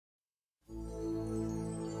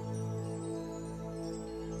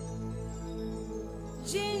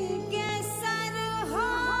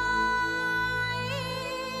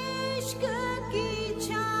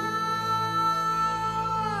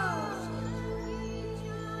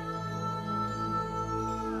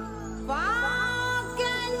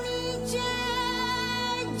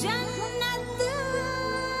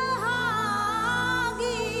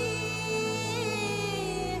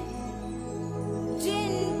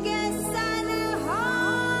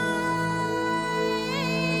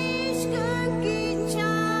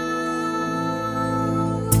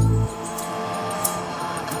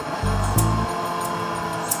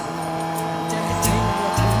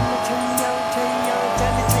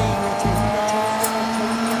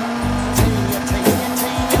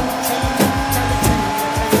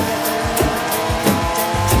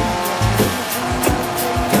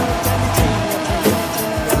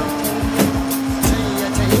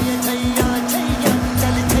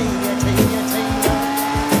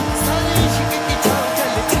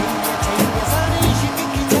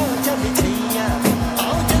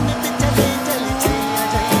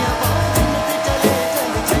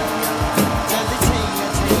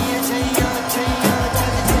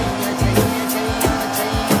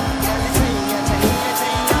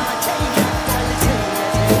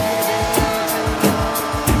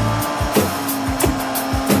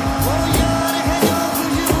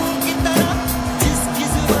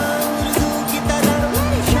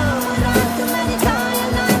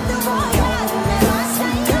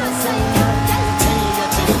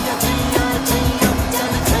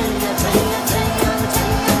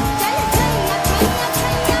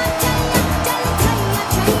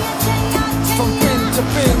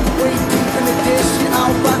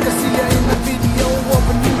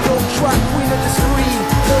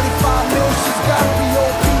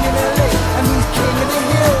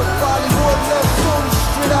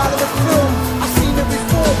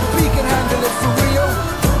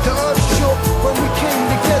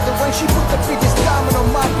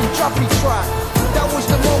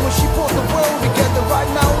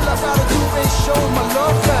chale, show my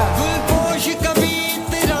love ka. गुलपोश कभी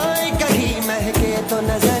इतराए कहीं, महके तो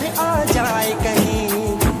नजर आ जाए कहीं।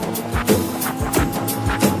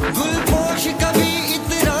 गुलपोश कभी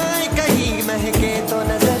इतराए कहीं, महके तो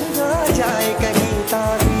नजर आ जाए कहीं।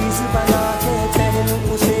 तावीज़ बना के पहनूं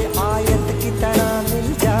उसे, आयत की तरह मिल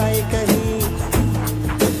जाए कहीं।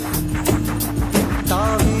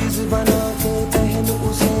 तावीज़ बना के पहनूं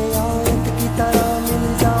उसे, आयत की तरह मिल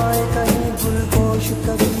जाए कहीं। गुलपोश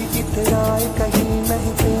कभी इतराए कहीं,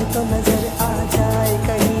 महके तो नजर आ जाए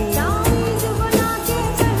कहीं। तावीज़ बना के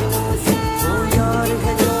पहनूं उसे, वो यार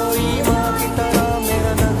है जो ईमान की तरह,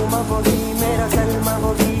 मेरा नगमा वही, मेरा कलमा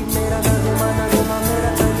वही, मेरा नगमा नगमा,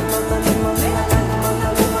 मेरा कलमा कलमा, मेरा कलमा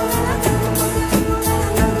कलमा, मेरा कलमा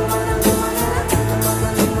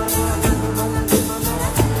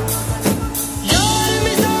यार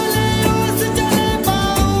मिसाले रोज चले,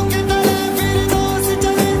 पाँव के तले फिर दोस्त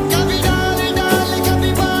चले। कभी डाल डाल,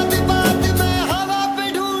 कभी बात बात में हवा पे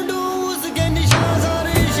ढूंढूं उसके निशान।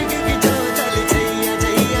 सारे इश्क की छाँव चल छैया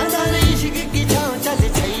छैया, सारे इश्क की छाँव चल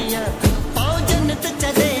छैया। पाँव जन्नत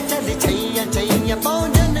चले चल छैया छैया, पाँव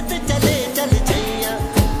जन्नत चले चल छैया।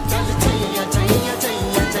 चल छैया छैया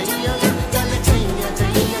छैया छैया, चल छैया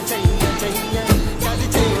छैया छैया छैया, चल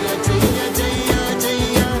Chaiyya Chaiyya Chaiyya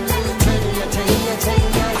Chaiyya, Chaiyya Chaiyya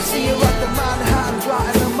Chaiyya. I see her at the Manhattan,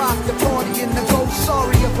 writing them off the party in the Ghost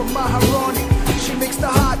Sorry of a Maharani. She mixed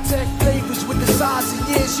the high tech flavors with the size of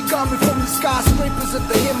years. She got me from the skyscrapers of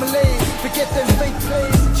the Himalayas. Forget them fake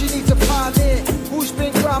plays, she needs a pioneer who's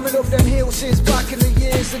been climbing up them hills since back in the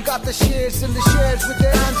years and got the shares and the shares with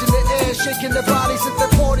their hands in the air, shaking their bodies at the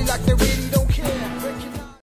party like they really don't